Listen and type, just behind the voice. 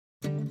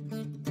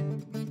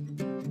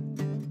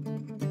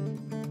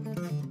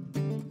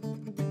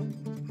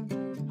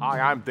Hi,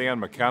 I'm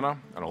Dan McKenna,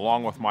 and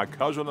along with my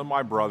cousin and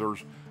my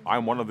brothers,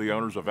 I'm one of the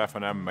owners of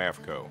F&M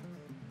MAFCO.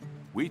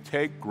 We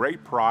take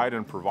great pride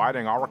in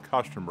providing our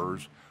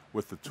customers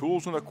with the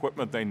tools and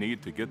equipment they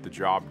need to get the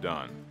job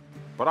done.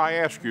 But I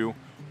ask you,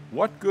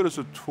 what good is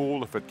a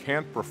tool if it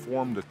can't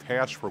perform the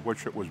task for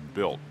which it was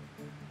built?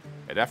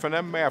 At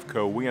F&M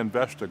MAFCO, we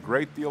invest a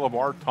great deal of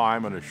our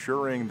time in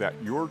assuring that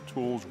your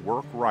tools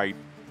work right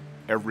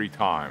every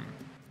time.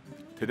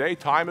 Today,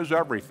 time is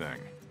everything.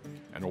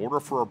 In order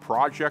for a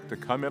project to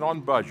come in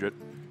on budget,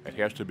 it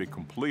has to be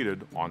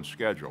completed on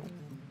schedule.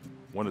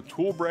 When a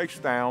tool breaks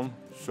down,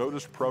 so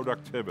does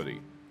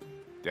productivity.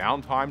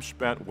 Downtime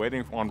spent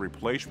waiting on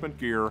replacement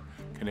gear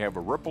can have a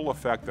ripple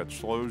effect that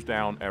slows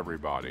down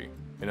everybody,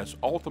 and it's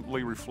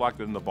ultimately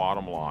reflected in the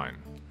bottom line.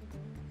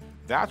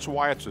 That's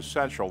why it's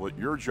essential that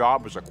your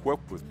job is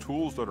equipped with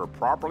tools that are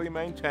properly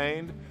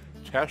maintained,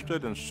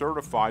 tested, and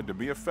certified to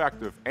be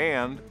effective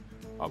and,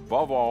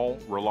 above all,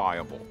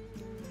 reliable.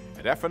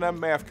 At F&M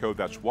MAFCO,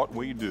 that's what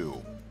we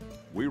do.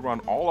 We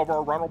run all of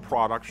our rental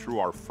products through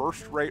our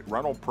first-rate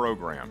rental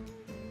program.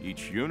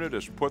 Each unit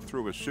is put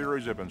through a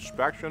series of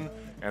inspection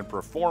and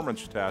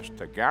performance tests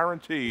to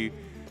guarantee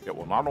it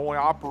will not only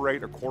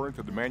operate according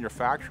to the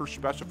manufacturer's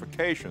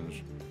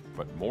specifications,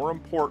 but more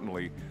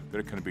importantly, that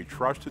it can be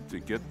trusted to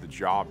get the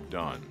job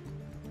done.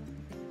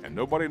 And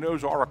nobody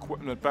knows our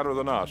equipment better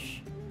than us.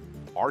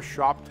 Our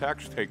shop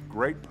techs take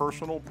great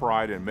personal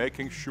pride in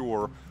making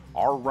sure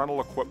our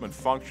rental equipment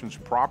functions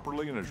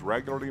properly and is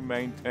regularly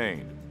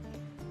maintained.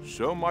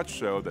 So much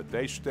so that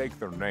they stake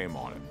their name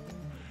on it.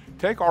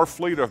 Take our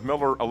fleet of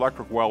Miller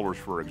electric welders,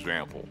 for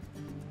example.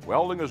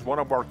 Welding is one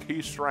of our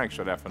key strengths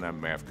at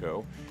F&M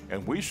MAFCO,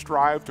 and we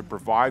strive to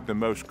provide the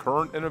most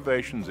current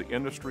innovations the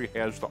industry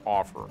has to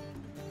offer.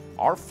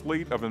 Our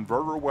fleet of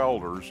inverter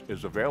welders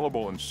is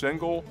available in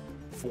single,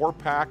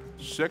 4-pack,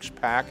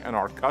 6-pack, and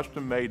our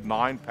custom-made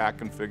 9-pack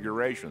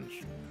configurations.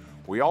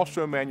 We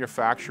also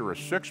manufacture a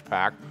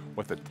 6-pack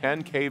with a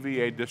 10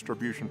 kVA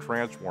distribution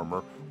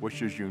transformer,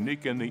 which is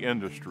unique in the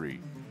industry.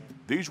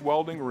 These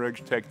welding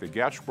rigs take the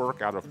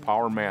guesswork out of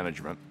power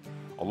management.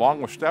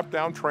 Along with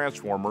step-down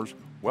transformers,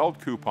 weld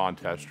coupon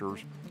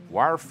testers,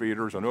 wire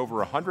feeders, and over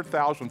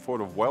 100,000 foot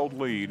of weld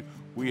lead,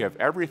 we have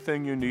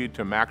everything you need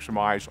to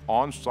maximize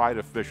on-site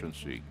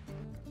efficiency.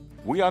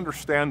 We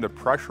understand that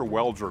pressure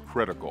welds are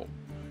critical.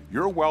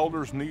 Your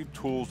welders need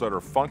tools that are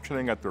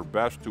functioning at their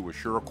best to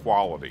assure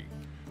quality.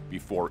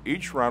 Before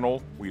each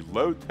rental, we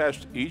load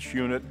test each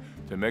unit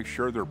to make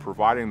sure they're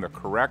providing the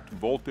correct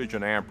voltage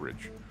and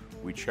amperage.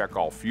 We check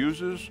all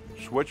fuses,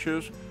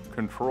 switches,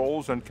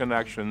 controls, and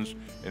connections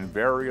in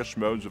various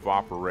modes of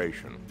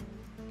operation.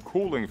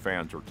 Cooling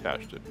fans are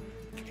tested,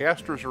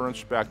 casters are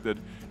inspected,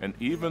 and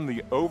even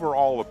the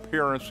overall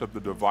appearance of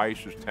the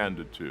device is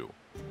tended to.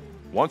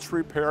 Once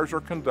repairs are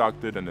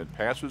conducted and it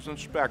passes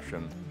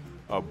inspection,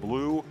 a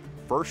blue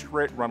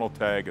first-rate rental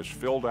tag is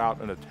filled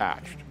out and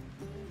attached.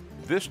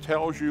 This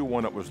tells you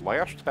when it was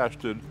last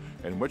tested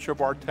and which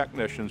of our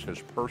technicians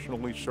has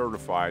personally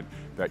certified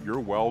that your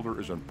welder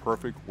is in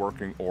perfect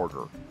working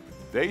order.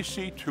 They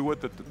see to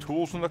it that the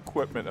tools and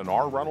equipment in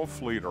our rental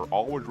fleet are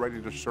always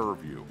ready to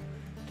serve you,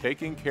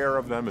 taking care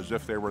of them as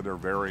if they were their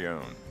very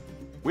own.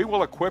 We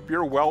will equip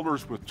your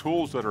welders with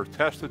tools that are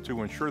tested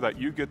to ensure that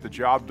you get the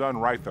job done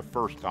right the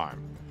first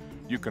time.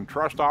 You can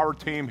trust our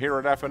team here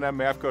at F&M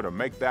MAFCO to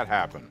make that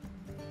happen.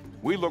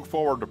 We look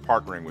forward to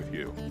partnering with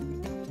you.